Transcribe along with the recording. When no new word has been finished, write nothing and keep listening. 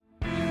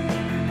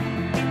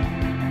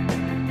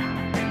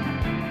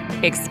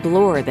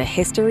Explore the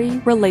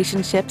history,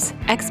 relationships,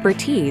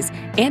 expertise,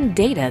 and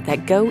data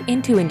that go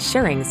into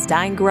ensuring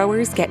Stein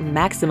growers get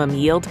maximum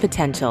yield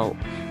potential.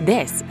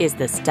 This is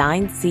the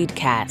Stein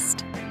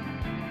Seedcast.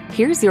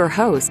 Here's your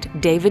host,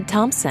 David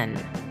Thompson.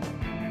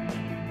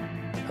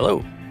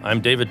 Hello, I'm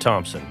David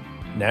Thompson,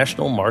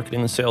 National Marketing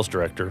and Sales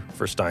Director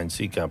for Stein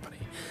Seed Company,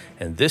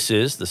 and this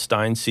is the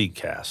Stein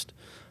Seedcast,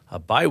 a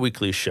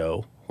bi-weekly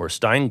show where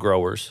Stein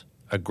growers,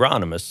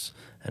 agronomists,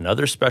 and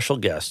other special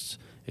guests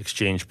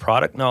exchange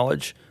product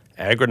knowledge,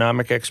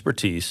 agronomic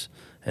expertise,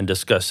 and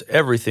discuss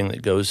everything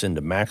that goes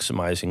into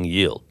maximizing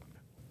yield.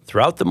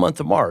 Throughout the month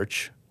of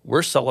March,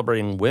 we're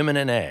celebrating Women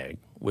in Ag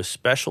with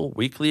special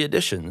weekly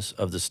editions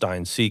of the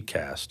Stein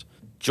Seedcast.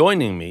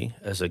 Joining me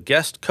as a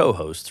guest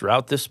co-host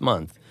throughout this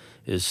month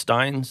is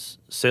Stein's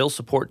sales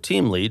support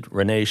team lead,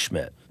 Renae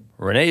Schmidt.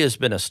 Renae has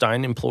been a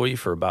Stein employee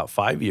for about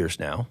 5 years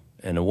now,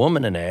 and a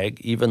woman in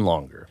ag even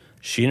longer.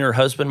 She and her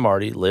husband,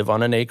 Marty, live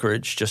on an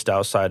acreage just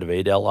outside of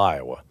Adel,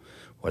 Iowa,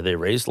 where they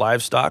raise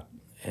livestock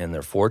and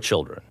their 4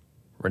 children.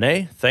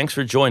 Renae, thanks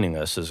for joining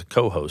us as a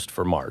co-host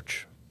for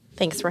March.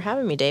 Thanks for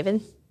having me,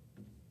 David.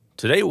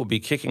 Today we'll be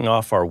kicking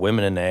off our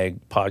Women in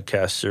Ag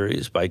podcast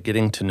series by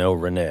getting to know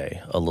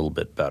Renae a little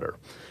bit better.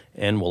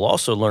 And we'll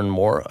also learn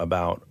more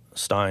about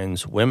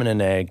Stein's Women in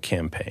Ag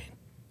campaign.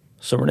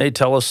 So Renae,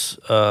 tell us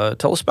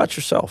about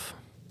yourself.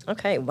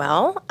 Okay,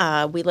 well,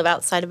 we live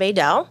outside of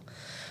Adel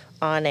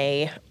on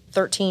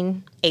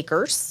 13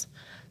 acres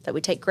that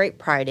we take great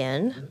pride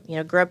in. You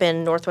know, grew up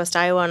in Northwest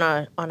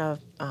Iowa on a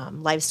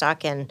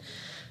livestock and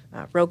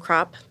row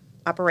crop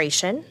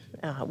operation.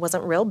 It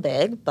wasn't real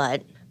big,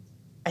 but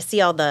I see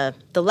all the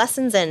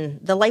lessons and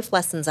the life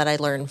lessons that I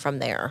learned from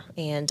there,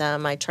 and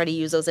I try to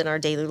use those in our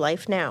daily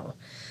life now.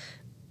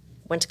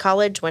 Went to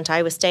college, went to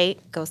Iowa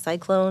State, go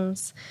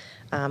Cyclones,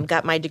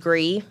 got my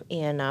degree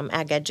in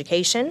ag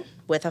education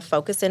with a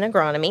focus in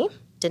agronomy.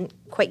 Didn't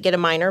quite get a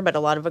minor, but a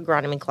lot of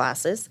agronomy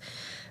classes,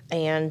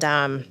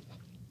 and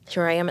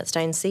here I am at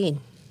Stein Seed.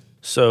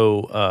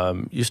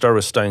 So you started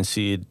with Stein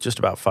Seed just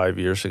about 5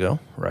 years ago,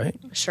 right?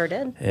 Sure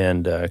did.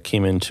 And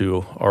came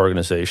into our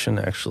organization,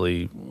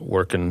 actually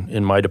working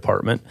in my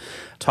department.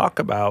 Talk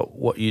about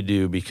what you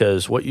do,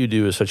 because what you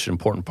do is such an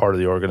important part of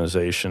the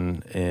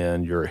organization,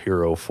 and you're a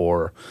hero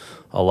for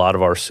a lot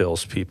of our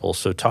salespeople.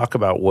 So talk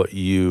about what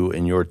you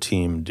and your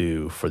team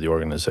do for the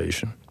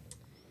organization.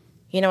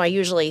 You know, I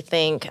usually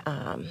think,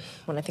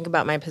 when I think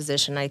about my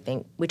position, I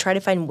think we try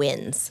to find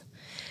wins.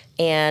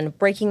 And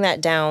breaking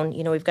that down,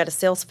 you know, we've got a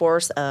sales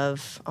force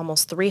of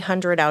almost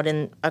 300 out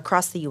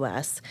across the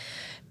U.S.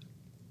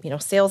 You know,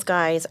 sales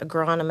guys,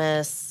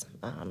 agronomists,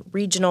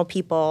 regional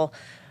people,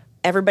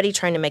 everybody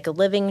trying to make a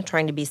living,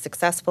 trying to be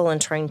successful,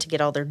 and trying to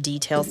get all their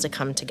details to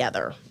come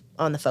together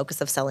on the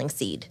focus of selling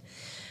seed.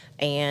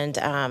 And,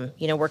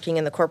 you know, working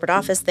in the corporate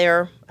office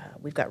there,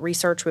 we've got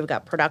research, we've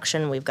got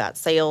production, we've got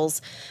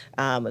sales,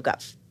 we've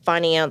got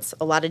finance,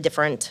 a lot of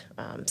different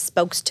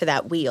spokes to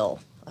that wheel.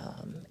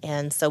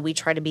 And so we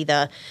try to be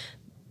the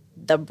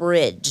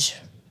bridge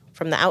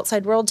from the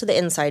outside world to the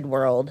inside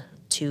world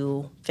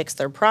to fix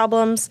their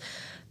problems,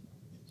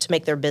 to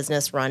make their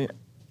business run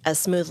as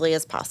smoothly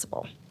as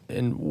possible.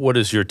 And what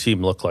does your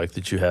team look like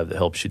that you have that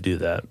helps you do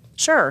that?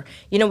 Sure.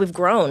 You know, we've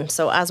grown.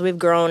 So as we've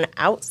grown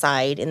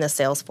outside in the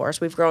sales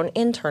force, we've grown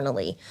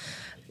internally.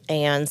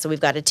 And so we've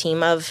got a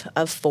team of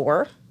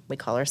 4. We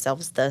call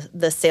ourselves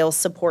the sales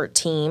support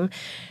team.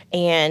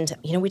 And,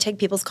 you know, we take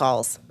people's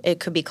calls.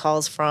 It could be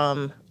calls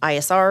from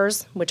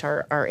ISRs, which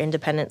are our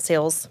independent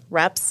sales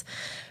reps.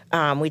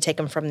 We take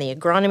them from the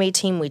agronomy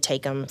team. We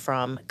take them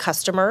from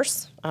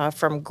customers,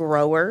 from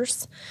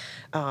growers,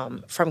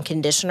 from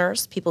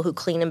conditioners, people who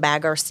clean and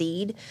bag our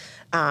seed.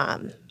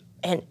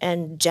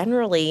 And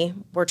generally,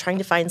 we're trying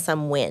to find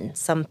some win,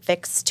 some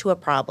fix to a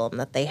problem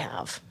that they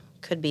have.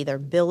 Could be their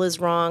bill is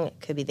wrong.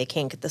 It could be they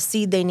can't get the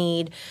seed they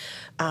need.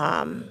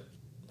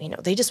 You know,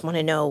 they just want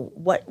to know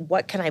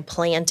what can I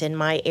plant in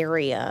my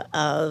area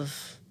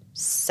of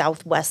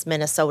Southwest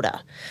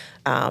Minnesota.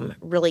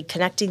 Really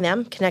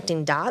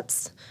connecting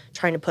dots,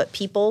 trying to put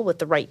people with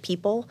the right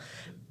people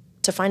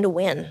to find a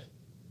win.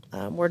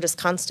 We're just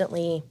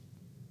constantly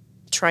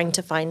trying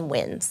to find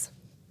wins.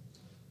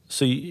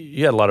 So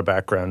you had a lot of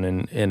background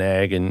in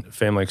ag and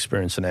family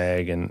experience in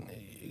ag, and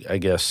I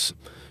guess,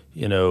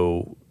 you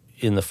know,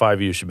 in the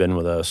 5 years you've been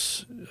with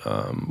us,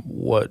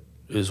 what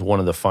is one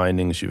of the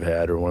findings you've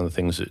had, or one of the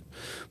things that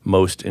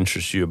most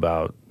interests you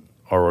about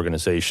our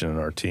organization and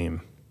our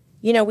team?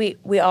 You know,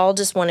 we all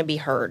just want to be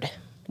heard.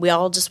 We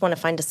all just want to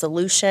find a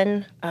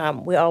solution.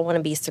 We all want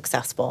to be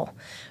successful.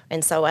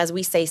 And so as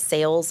we say,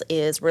 sales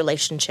is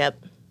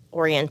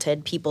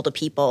relationship-oriented, people to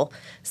people.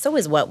 So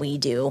is what we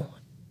do.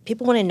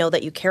 People want to know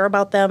that you care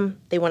about them.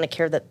 They want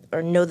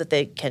to know that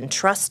they can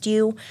trust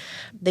you.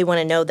 They want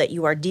to know that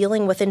you are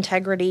dealing with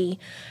integrity,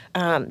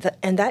 and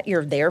that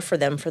you're there for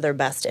them for their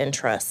best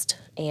interest.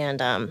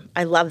 And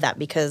I love that,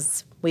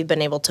 because we've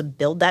been able to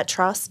build that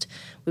trust.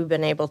 We've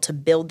been able to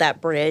build that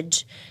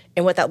bridge.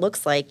 And what that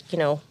looks like, you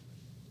know,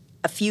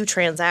 a few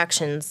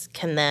transactions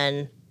can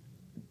then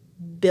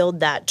build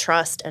that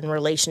trust and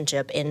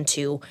relationship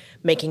into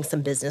making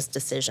some business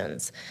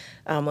decisions.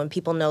 When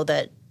people know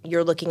that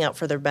you're looking out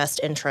for their best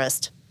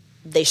interest,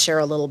 they share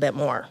a little bit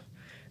more.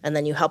 And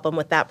then you help them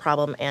with that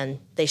problem and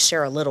they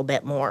share a little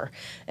bit more.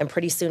 And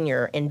pretty soon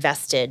you're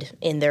invested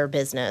in their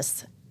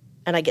business.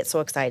 And I get so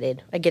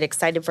excited. I get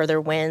excited for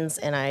their wins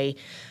and I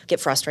get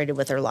frustrated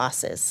with their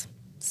losses.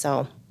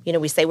 So,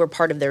 we say we're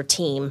part of their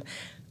team.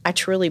 I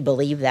truly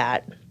believe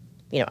that.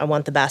 I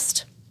want the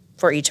best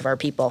for each of our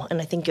people.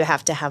 And I think you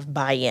have to have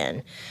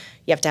buy-in.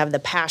 You have to have the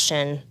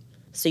passion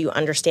so you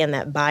understand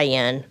that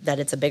buy-in, that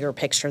it's a bigger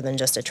picture than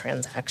just a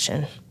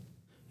transaction.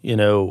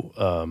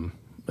 And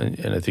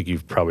I think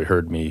you've probably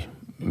heard me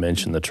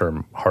mention the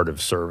term heart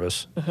of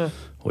service,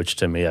 which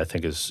to me I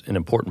think is an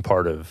important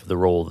part of the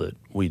role that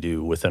we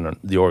do within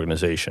the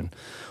organization.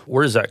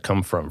 Where does that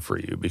come from for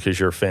you? Because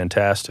you're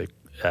fantastic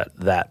at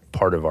that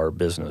part of our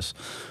business.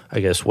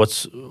 I guess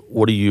what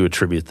do you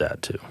attribute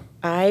that to?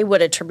 I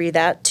would attribute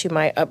that to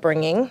my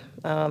upbringing.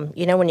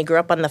 When you grew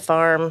up on the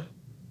farm,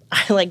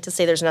 I like to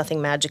say there's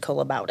nothing magical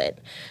about it.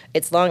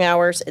 It's long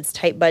hours, it's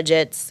tight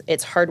budgets,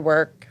 it's hard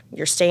work.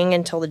 You're staying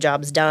until the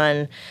job's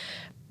done.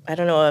 I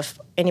don't know if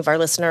any of our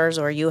listeners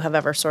or you have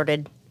ever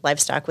sorted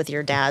livestock with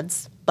your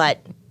dads,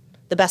 but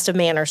the best of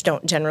manners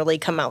don't generally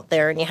come out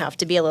there, and you have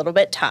to be a little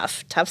bit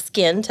tough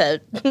skin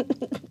to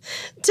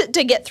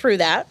to get through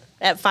that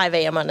at 5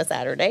 a.m. on a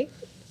Saturday.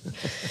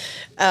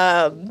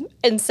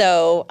 And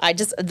so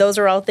those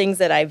are all things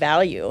that I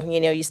value.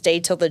 You stay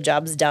till the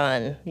job's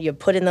done. You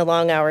put in the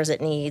long hours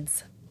it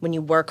needs. When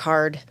you work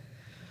hard,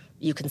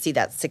 you can see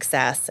that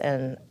success.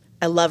 And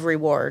I love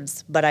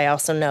rewards, but I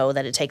also know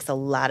that it takes a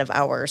lot of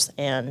hours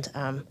and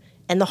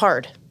the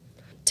hard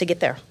to get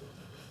there.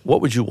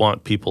 What would you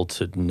want people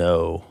to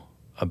know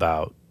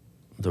about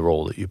the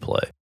role that you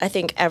play? I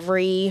think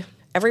every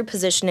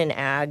position in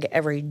ag,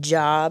 every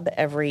job,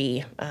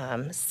 every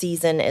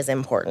season is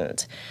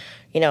important.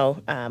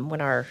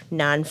 When our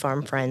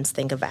non-farm friends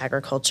think of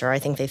agriculture, I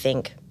think they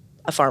think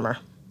a farmer,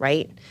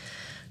 right?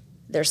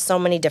 There's so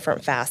many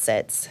different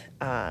facets.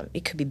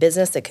 It could be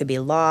business, it could be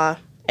law,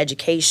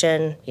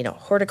 education,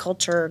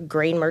 horticulture,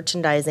 grain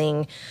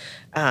merchandising,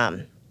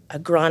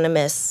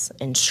 agronomists,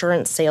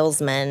 insurance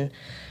salesmen.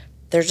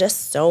 There's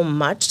just so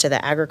much to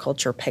the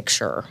agriculture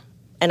picture.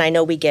 And I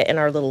know we get in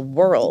our little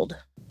world,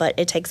 but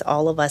it takes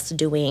all of us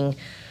doing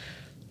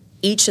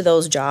each of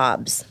those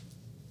jobs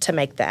to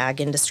make the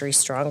ag industry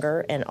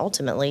stronger. And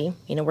ultimately,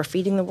 we're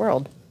feeding the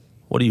world.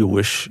 What do you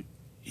wish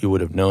you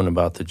would have known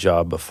about the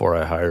job before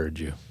I hired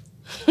you?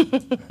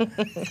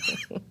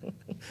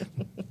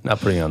 Not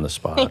putting you on the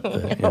spot.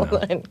 But, Hold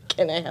on.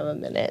 Can I have a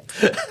minute?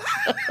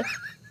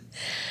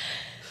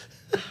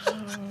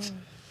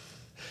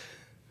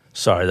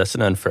 Sorry, that's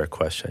an unfair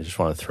question. I just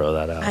want to throw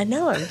that out. I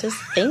know. I'm just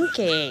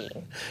thinking.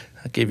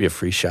 I gave you a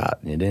free shot,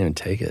 and you didn't even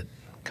take it.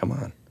 Come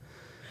on.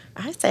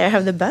 I say I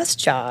have the best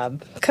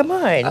job. Come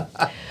on.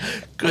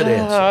 Good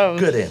answer.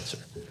 Good answer.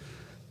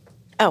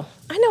 Oh,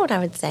 I know what I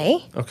would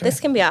say. Okay.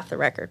 This can be off the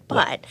record,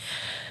 but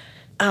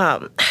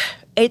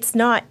it's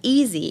not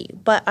easy.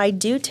 But I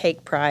do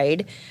take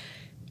pride.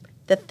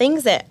 The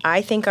things that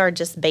I think are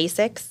just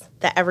basics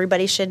that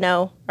everybody should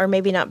know are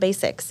maybe not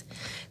basics.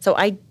 So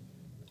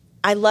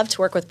I love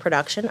to work with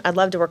production. I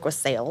love to work with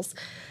sales.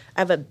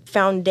 I have a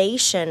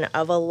foundation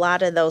of a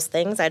lot of those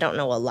things. I don't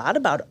know a lot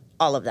about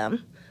all of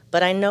them,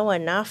 but I know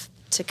enough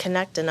to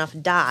connect enough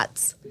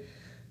dots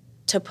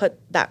to put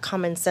that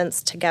common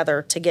sense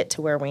together to get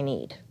to where we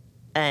need.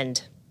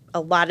 And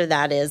a lot of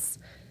that is,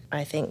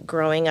 I think,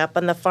 growing up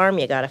on the farm,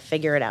 you got to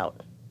figure it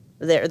out.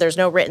 There's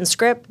no written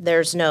script.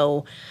 There's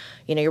no,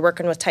 you're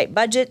working with tight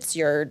budgets.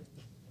 You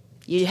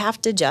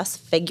have to just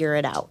figure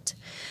it out.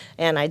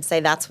 And I'd say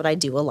that's what I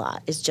do a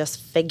lot, is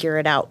just figure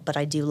it out. But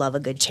I do love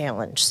a good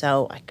challenge.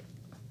 So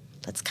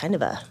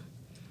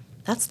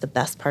that's the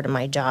best part of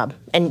my job.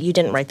 And you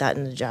didn't write that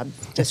in the job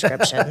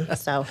description.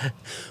 So,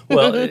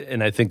 well,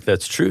 and I think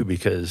that's true,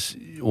 because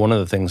one of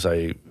the things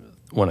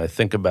when I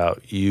think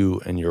about you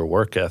and your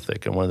work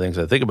ethic, and one of the things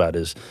I think about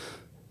is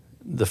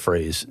the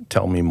phrase,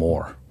 tell me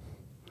more.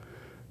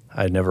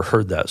 I'd never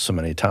heard that so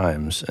many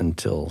times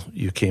until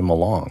you came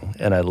along.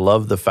 And I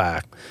love the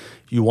fact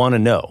you want to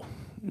know.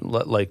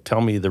 Like,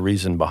 tell me the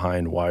reason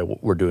behind why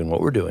we're doing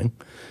what we're doing,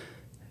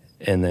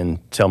 and then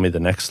tell me the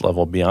next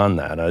level beyond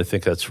that. And I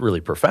think that's really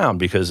profound,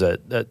 because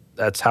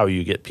that's how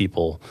you get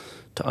people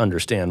to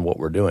understand what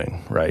we're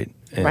doing, right?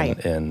 And,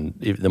 right. And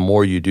the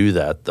more you do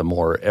that, the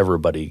more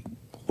everybody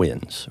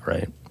wins,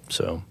 right?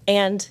 So.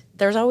 And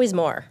there's always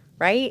more,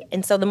 right?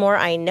 And so the more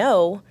I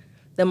know,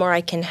 the more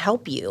I can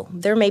help you.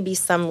 There may be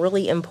some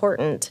really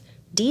important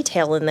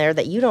detail in there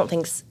that you don't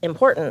think's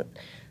important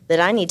that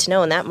I need to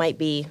know, and that might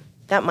be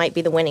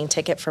the winning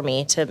ticket for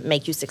me to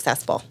make you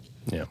successful.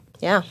 Yeah.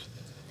 Yeah.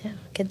 Yeah.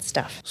 Good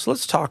stuff. So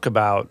let's talk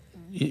about,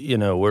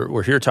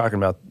 we're here talking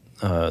about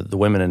the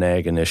Women in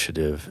Ag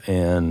initiative,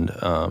 and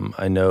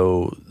I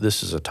know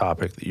this is a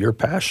topic that you're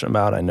passionate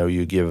about. I know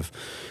you give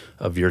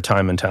of your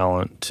time and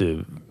talent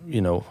to,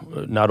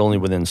 not only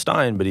within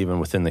Stein, but even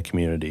within the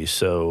community.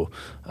 So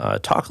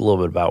talk a little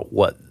bit about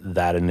what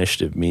that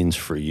initiative means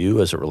for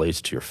you as it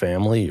relates to your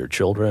family, your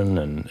children,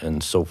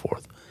 and so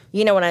forth.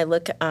 When I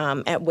look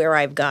at where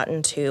I've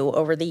gotten to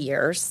over the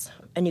years,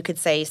 and you could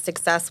say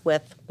success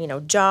with,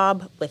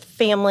 job, with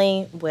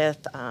family,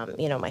 with,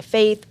 my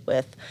faith,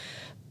 with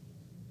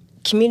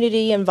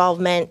community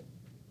involvement,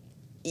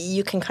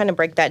 you can kind of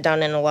break that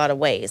down in a lot of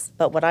ways.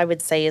 But what I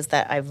would say is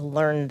that I've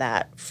learned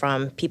that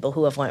from people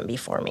who have went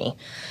before me.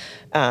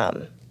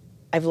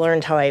 I've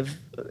learned how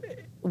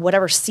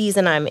whatever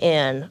season I'm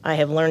in, I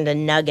have learned a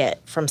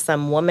nugget from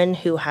some woman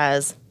who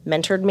has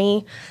mentored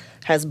me,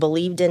 has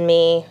believed in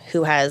me,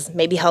 who has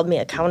maybe held me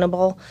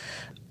accountable.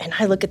 And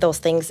I look at those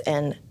things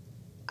and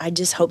I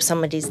just hope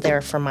somebody's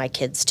there for my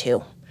kids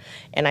too.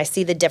 And I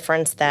see the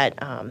difference that,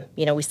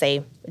 we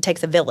say it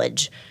takes a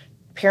village.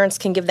 Parents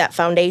can give that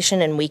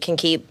foundation and we can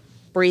keep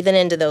breathing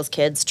into those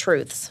kids'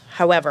 truths.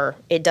 However,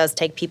 it does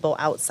take people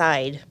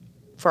outside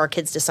for our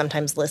kids to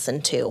sometimes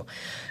listen to.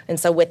 And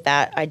so with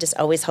that, I just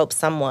always hope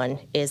someone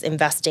is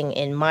investing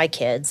in my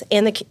kids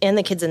and the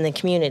kids in the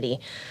community.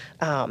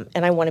 And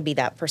I want to be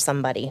that for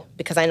somebody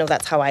because I know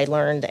that's how I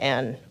learned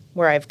and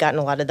where I've gotten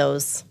a lot of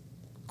those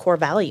core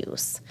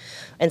values.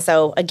 And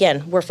so,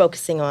 again, we're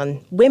focusing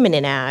on women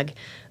in ag,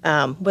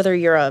 whether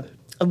you're a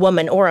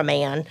woman or a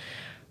man.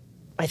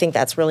 I think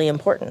that's really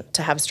important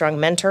to have strong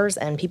mentors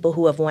and people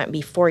who have went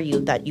before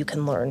you that you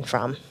can learn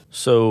from.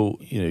 So,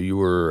 you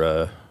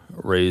were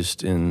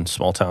raised in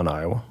small town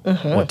Iowa.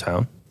 Mm-hmm. What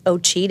town?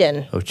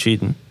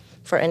 Ocheyedan.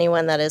 For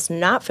anyone that is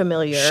not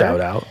familiar. Shout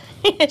out.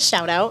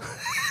 Shout out.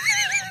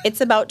 It's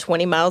about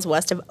 20 miles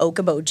west of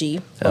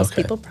Okoboji. Most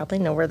people probably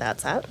know where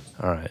that's at.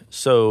 All right.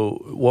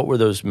 So what were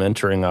those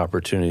mentoring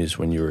opportunities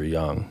when you were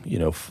young?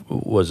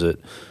 Was it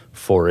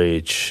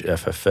 4-H,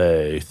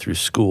 FFA, through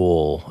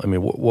school? I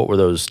mean, what were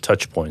those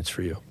touch points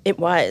for you? It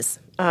was.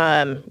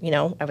 I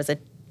was a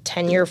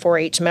 10-year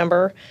 4-H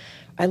member.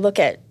 I look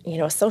at,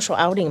 a social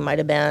outing might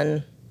have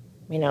been,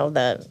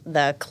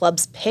 the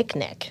club's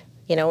picnic,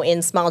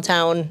 in small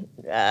town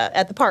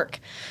at the park.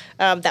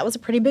 That was a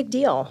pretty big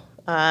deal.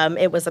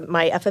 It was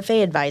my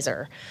FFA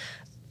advisor.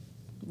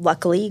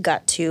 Luckily,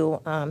 got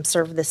to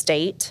serve the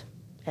state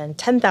and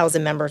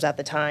 10,000 members at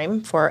the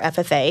time for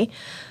FFA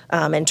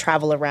and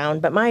travel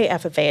around. But my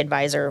FFA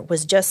advisor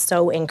was just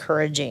so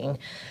encouraging.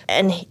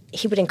 And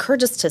he would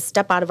encourage us to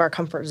step out of our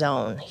comfort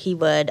zone. He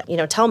would,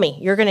 tell me,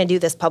 you're going to do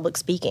this public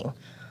speaking.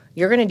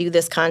 You're going to do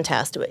this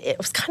contest. It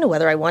was kind of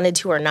whether I wanted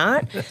to or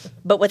not.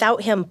 But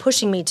without him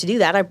pushing me to do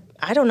that,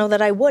 I don't know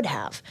that I would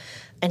have.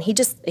 And he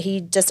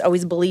just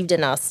always believed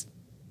in us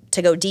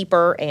to go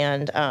deeper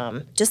and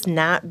just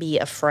not be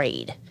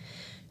afraid.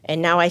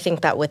 And now I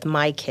think that with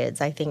my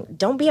kids, I think,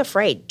 don't be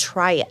afraid.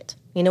 Try it.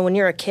 When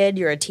you're a kid,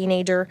 you're a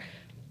teenager,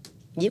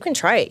 you can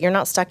try it. You're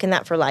not stuck in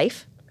that for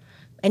life.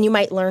 And you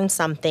might learn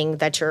something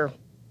that you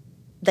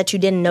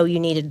didn't know you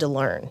needed to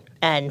learn.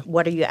 And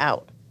what are you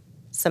out?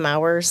 Some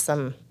hours,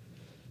 some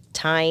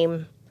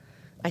time.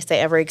 I say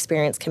every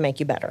experience can make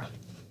you better.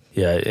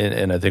 Yeah,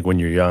 and I think when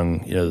you're young,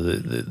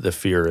 the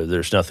fear,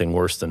 there's nothing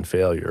worse than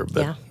failure,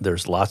 but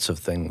there's lots of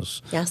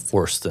things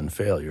worse than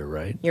failure,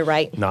 right? You're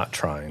right. Not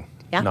trying,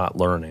 not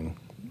learning,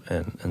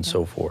 and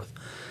so forth.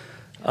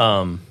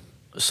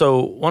 So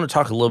I want to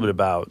talk a little bit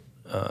about,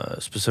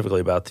 specifically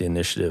about the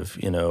initiative,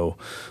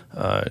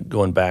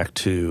 going back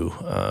to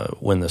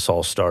when this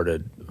all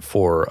started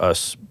for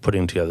us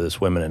putting together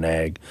this Women in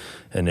Ag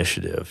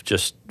initiative,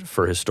 just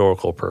for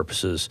historical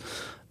purposes.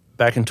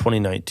 Back in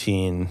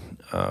 2019,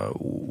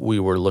 we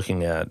were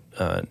looking at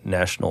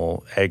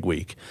National Ag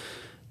Week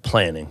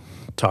planning,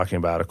 talking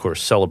about, of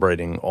course,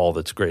 celebrating all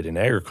that's great in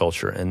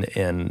agriculture.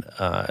 And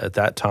at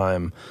that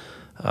time,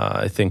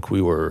 I think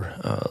we were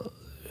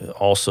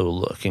also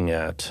looking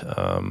at,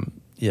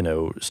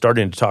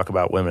 starting to talk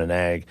about women in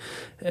ag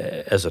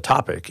as a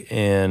topic.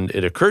 And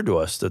it occurred to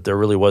us that there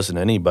really wasn't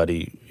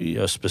anybody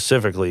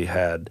specifically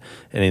had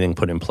anything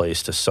put in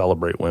place to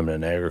celebrate women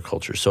in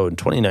agriculture. So in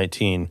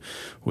 2019,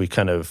 we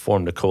kind of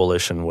formed a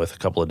coalition with a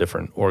couple of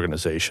different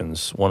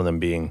organizations, one of them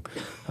being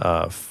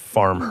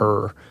Farm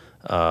Her,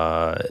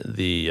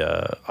 the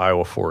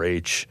Iowa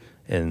 4-H,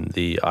 and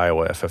the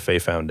Iowa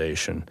FFA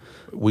Foundation.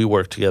 We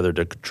worked together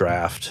to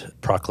draft a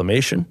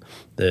proclamation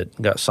that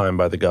got signed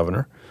by the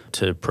governor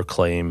to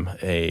proclaim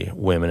a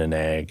Women in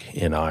Ag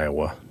in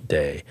Iowa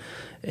Day.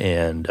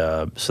 And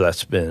so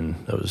that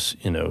was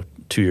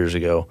 2 years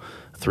ago,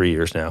 3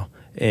 years now.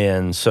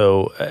 And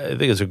so I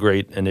think it's a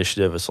great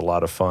initiative. It's a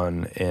lot of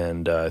fun.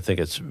 And I think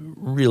it's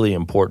really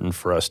important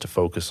for us to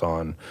focus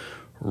on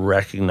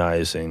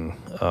recognizing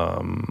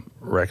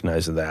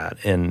that.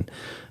 And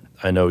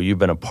I know you've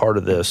been a part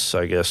of this.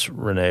 I guess,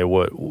 Renae,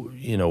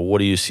 what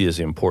do you see as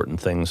the important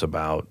things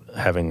about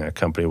having a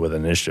company with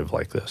an initiative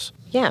like this?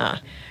 Yeah.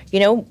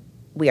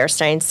 We are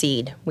Stein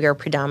Seed. We are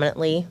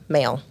predominantly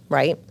male,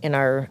 right? And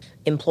our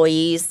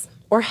employees,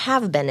 or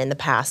have been in the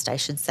past, I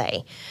should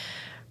say.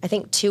 I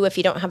think, too, if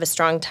you don't have a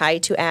strong tie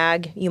to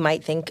ag, you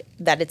might think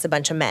that it's a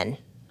bunch of men,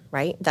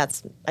 right?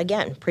 That's,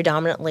 again,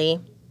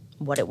 predominantly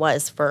what it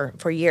was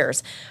for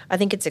years. I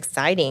think it's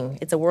exciting.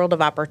 It's a world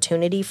of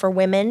opportunity for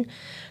women,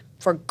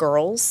 for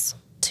girls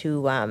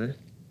to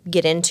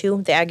get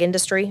into the ag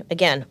industry.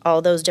 Again,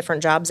 all those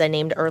different jobs I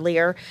named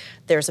earlier,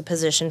 there's a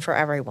position for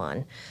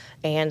everyone.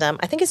 And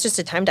I think it's just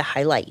a time to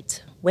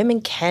highlight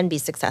women can be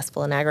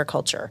successful in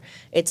agriculture.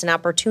 It's an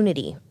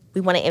opportunity.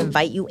 We want to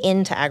invite you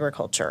into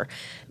agriculture.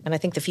 And I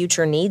think the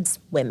future needs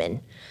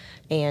women.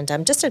 And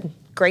just a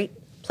great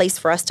place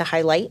for us to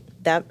highlight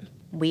that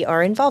we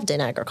are involved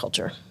in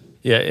agriculture.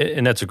 Yeah,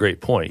 and that's a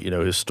great point.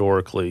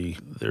 Historically,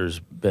 there's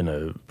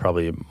been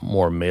probably a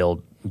more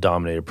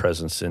male-dominated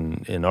presence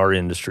in our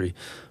industry,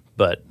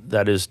 but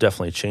that is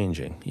definitely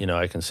changing.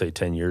 I can say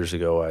 10 years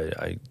ago,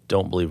 I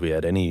don't believe we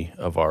had any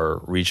of our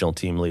regional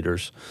team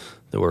leaders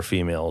that were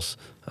females.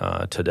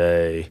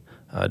 Today,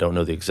 I don't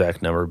know the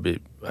exact number, but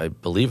I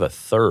believe a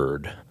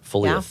third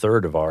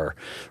of our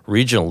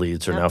regional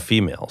leads are now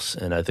females.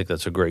 And I think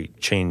that's a great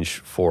change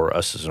for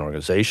us as an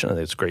organization. I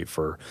think it's great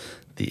for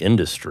the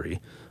industry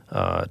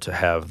to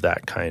have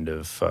that kind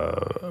of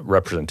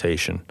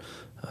representation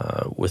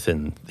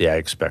within the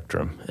ag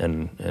spectrum.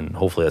 And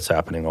hopefully that's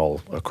happening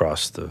all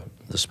across the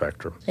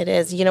spectrum. It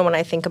is. When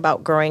I think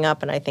about growing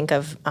up and I think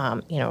of,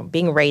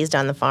 being raised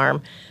on the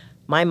farm,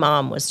 my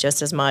mom was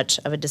just as much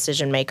of a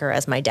decision maker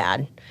as my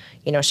dad.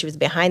 She was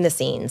behind the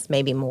scenes,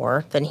 maybe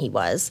more than he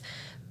was.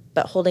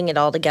 But holding it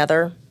all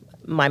together,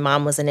 my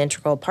mom was an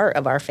integral part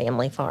of our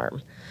family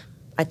farm.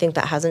 I think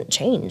that hasn't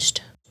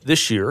changed.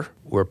 This year,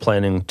 we're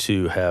planning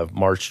to have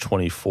March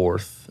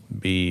 24th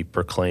be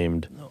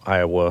proclaimed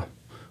Iowa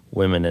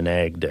Women in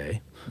Ag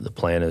Day. The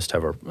plan is to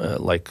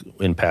have, like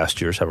in past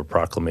years, have a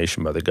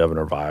proclamation by the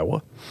governor of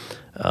Iowa.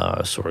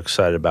 So we're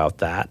excited about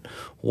that.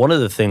 One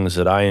of the things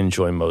that I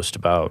enjoy most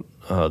about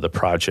the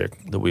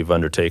project that we've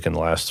undertaken the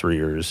last 3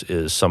 years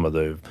is some of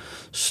the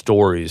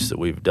stories that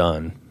we've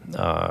done,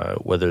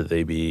 whether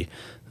they be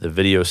the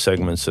video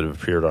segments that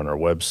have appeared on our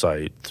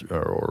website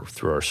or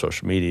through our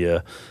social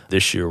media.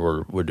 This year,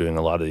 we're doing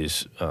a lot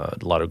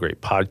of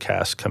great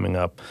podcasts coming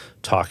up,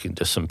 talking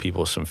to some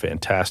people with some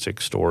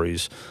fantastic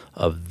stories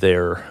of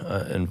their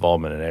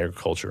involvement in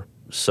agriculture.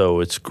 So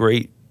it's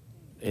great.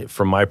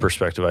 From my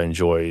perspective, I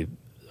enjoy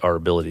our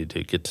ability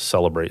to get to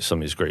celebrate some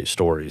of these great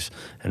stories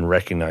and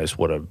recognize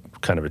what a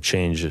kind of a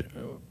change,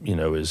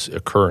 is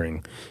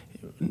occurring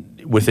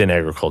within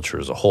agriculture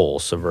as a whole.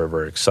 So very,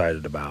 very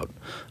excited about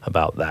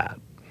that.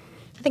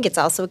 I think it's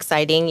also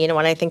exciting.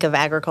 When I think of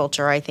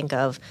agriculture, I think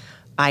of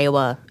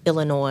Iowa,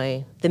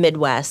 Illinois, the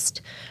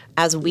Midwest.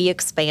 As we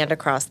expand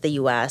across the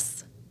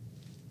U.S.,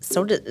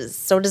 so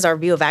does our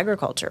view of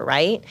agriculture,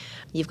 right?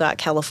 You've got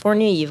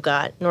California, you've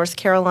got North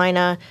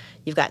Carolina,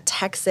 you've got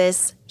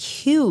Texas,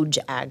 huge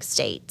ag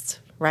states,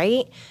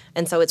 right?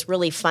 And so it's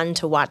really fun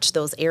to watch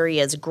those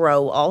areas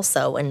grow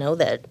also and know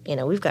that,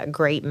 we've got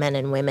great men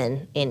and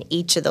women in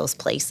each of those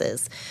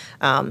places.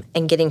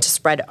 And getting to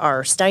spread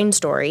our Stein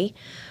story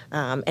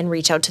and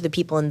reach out to the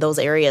people in those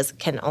areas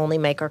can only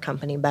make our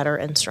company better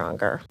and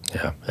stronger.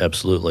 Yeah,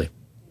 absolutely.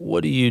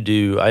 What do you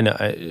do?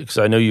 Because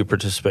I know you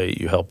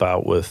participate, you help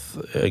out with,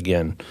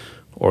 again,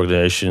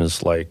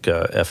 organizations like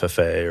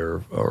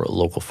FFA or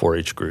local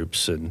 4-H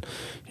groups and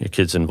your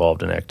kids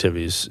involved in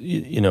activities.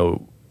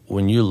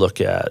 When you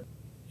look at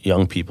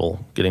young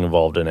people getting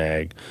involved in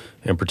ag,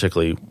 and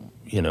particularly,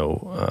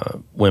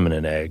 women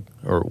in ag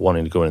or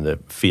wanting to go into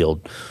the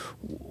field,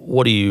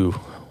 what do you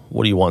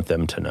want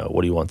them to know?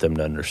 What do you want them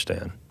to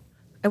understand?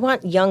 I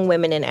want young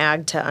women in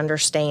ag to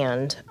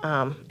understand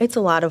it's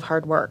a lot of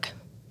hard work.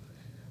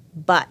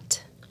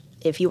 But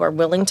if you are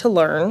willing to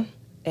learn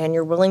and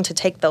you're willing to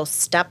take those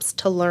steps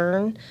to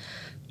learn,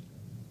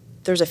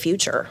 there's a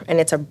future, and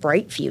it's a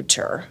bright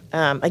future.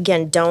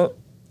 Again, don't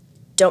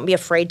be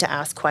afraid to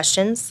ask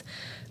questions.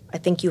 I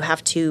think you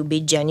have to be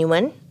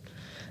genuine.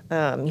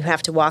 You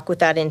have to walk with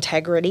that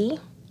integrity,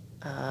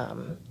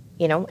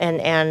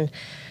 and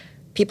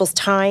people's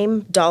time,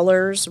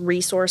 dollars,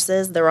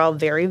 resources, they're all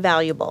very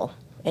valuable.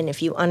 And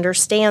if you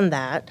understand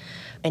that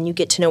and you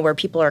get to know where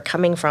people are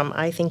coming from,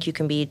 I think you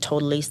can be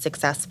totally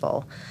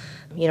successful.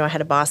 I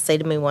had a boss say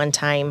to me one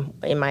time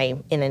in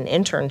an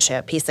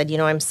internship, he said,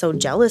 I'm so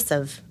jealous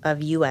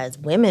of you as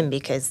women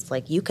because,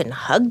 you can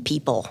hug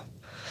people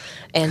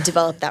and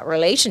develop that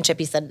relationship.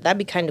 He said, that'd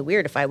be kind of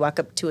weird if I walk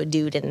up to a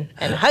dude and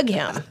hug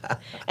him.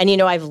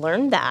 And, I've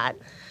learned that.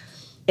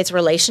 It's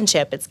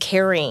relationship, it's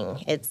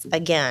caring. It's,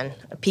 again,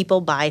 people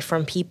buy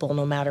from people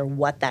no matter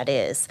what that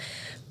is.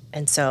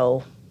 And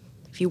so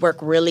if you work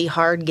really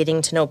hard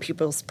getting to know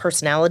people's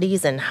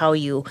personalities and how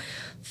you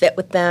fit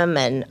with them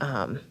and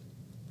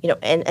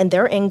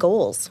their end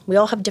goals. We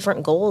all have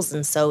different goals,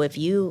 and so if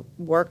you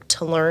work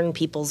to learn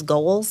people's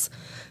goals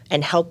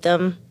and help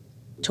them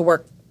to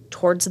work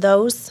towards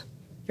those,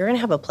 you're going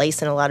to have a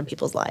place in a lot of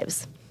people's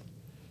lives.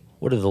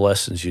 What are the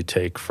lessons you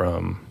take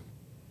from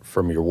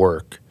your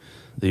work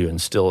that you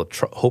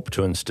hope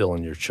to instill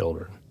in your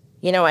children?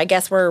 I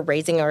guess we're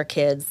raising our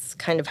kids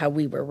kind of how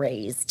we were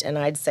raised. And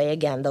I'd say,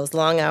 again, those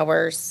long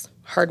hours,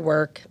 hard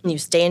work, you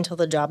stay until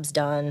the job's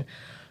done.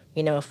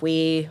 If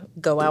we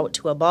go out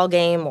to a ball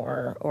game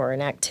or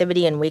an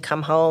activity and we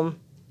come home,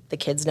 the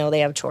kids know they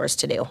have chores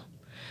to do.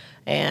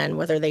 And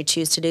whether they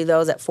choose to do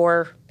those at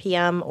 4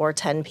 p.m. or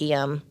 10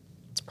 p.m.,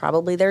 it's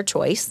probably their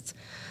choice.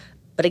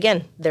 But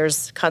again,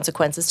 there's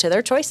consequences to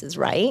their choices,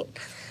 right?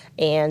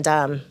 And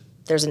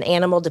there's an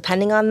animal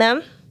depending on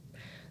them.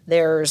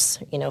 There's,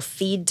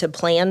 feed to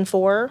plan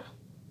for.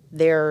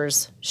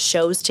 There's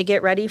shows to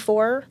get ready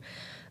for.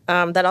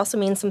 That also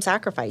means some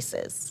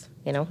sacrifices,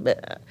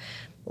 a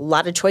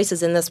lot of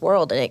choices in this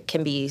world. And it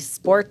can be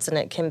sports, and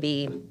it can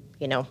be,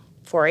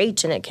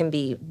 4-H, and it can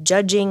be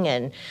judging,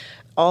 and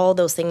all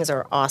those things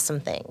are awesome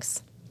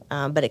things.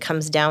 But it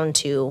comes down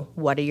to,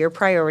 what are your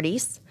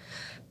priorities?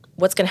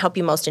 What's going to help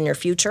you most in your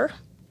future?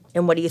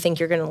 And what do you think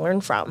you're going to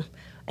learn from?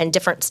 And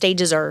different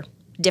stages are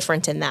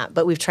different in that.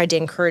 But we've tried to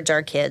encourage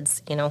our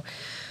kids,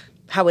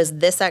 how is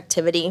this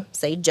activity,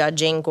 say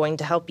judging, going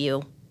to help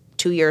you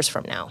 2 years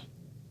from now?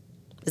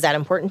 Is that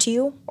important to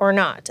you or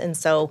not? And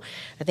so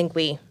I think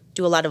we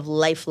do a lot of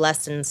life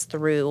lessons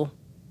through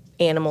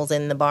animals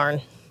in the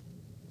barn.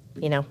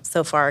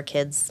 So far our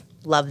kids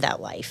love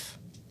that life.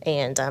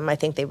 And I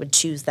think they would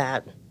choose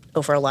that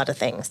over a lot of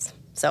things.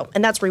 So,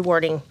 and that's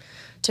rewarding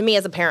to me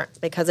as a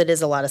parent, because it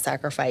is a lot of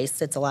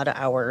sacrifice. It's a lot of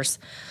hours,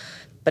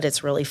 but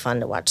it's really fun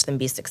to watch them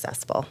be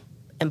successful.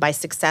 And by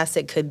success,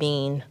 it could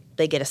mean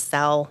they get to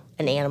sell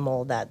an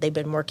animal that they've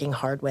been working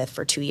hard with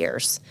for 2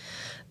 years.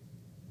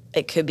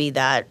 It could be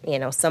that,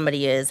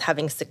 somebody is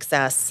having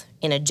success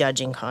in a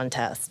judging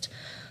contest.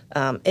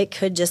 It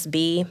could just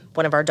be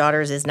one of our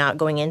daughters is not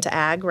going into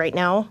ag right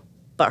now,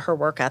 but her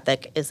work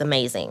ethic is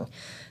amazing.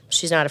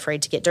 She's not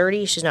afraid to get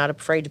dirty. She's not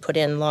afraid to put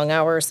in long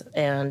hours,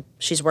 and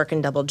she's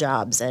working double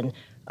jobs. And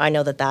I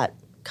know that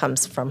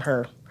comes from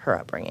her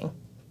upbringing.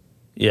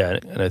 Yeah,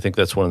 and I think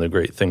that's one of the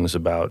great things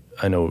about,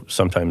 I know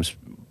sometimes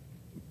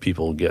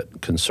people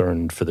get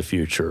concerned for the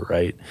future,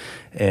 right?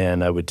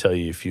 And I would tell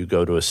you, if you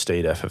go to a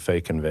state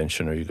FFA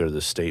convention or you go to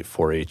the state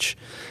 4-H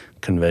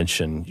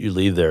convention, you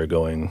leave there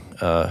going,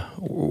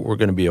 we're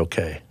going to be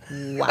okay.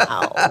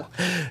 Wow.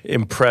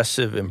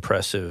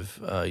 Impressive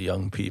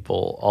young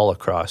people all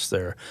across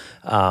there.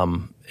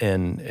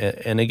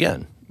 And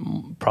again,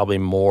 probably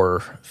more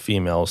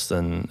females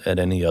than at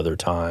any other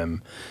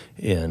time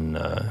in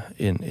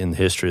the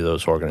history of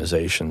those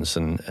organizations,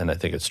 and I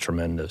think it's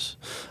tremendous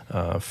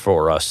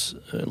for us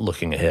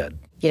looking ahead.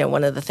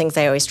 One of the things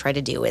I always try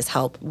to do is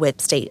help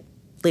with state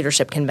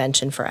leadership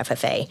convention for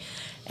FFA,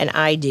 and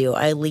I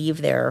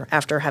leave there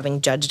after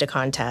having judged a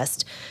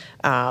contest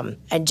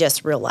and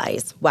just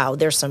realize, wow,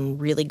 there's some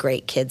really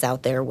great kids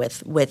out there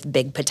with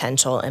big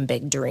potential and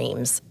big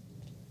dreams,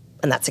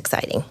 and that's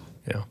exciting.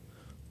 Yeah.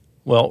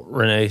 Well,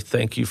 Renae,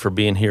 thank you for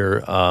being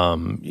here.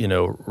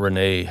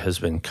 Renae has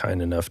been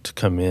kind enough to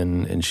come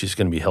in, and she's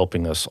going to be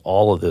helping us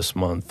all of this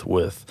month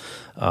with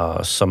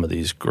some of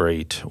these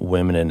great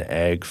women in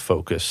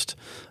ag-focused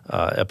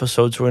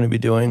episodes we're going to be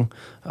doing.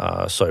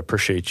 So I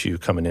appreciate you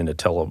coming in to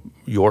tell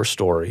your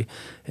story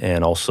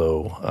and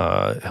also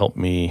help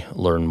me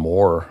learn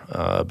more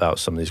about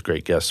some of these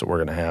great guests that we're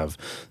going to have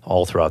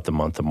all throughout the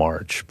month of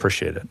March.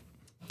 Appreciate it.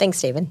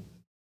 Thanks, David.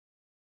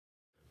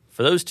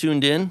 For those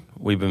tuned in,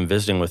 we've been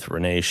visiting with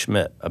Renae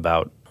Schmidt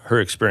about her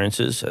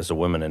experiences as a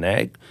woman in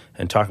ag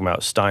and talking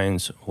about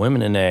Stein's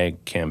Women in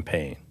Ag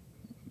campaign.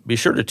 Be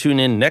sure to tune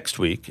in next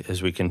week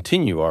as we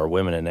continue our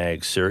Women in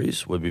Ag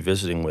series. We'll be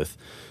visiting with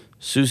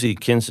Susie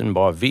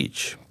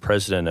Kinzenbaugh-Veach,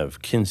 president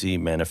of Kinsey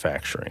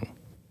Manufacturing.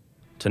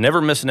 To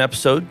never miss an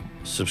episode,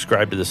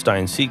 subscribe to the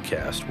Stein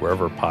Seedcast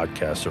wherever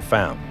podcasts are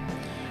found.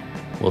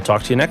 We'll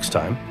talk to you next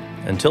time.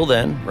 Until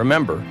then,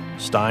 remember,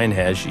 Stein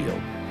has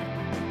yield.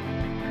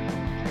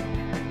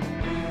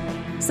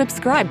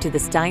 Subscribe to the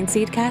Stein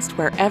Seedcast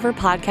wherever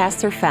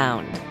podcasts are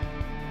found.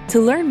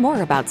 To learn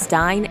more about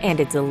Stein and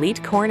its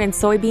elite corn and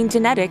soybean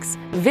genetics,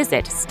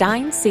 visit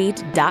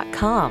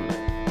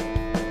steinseed.com.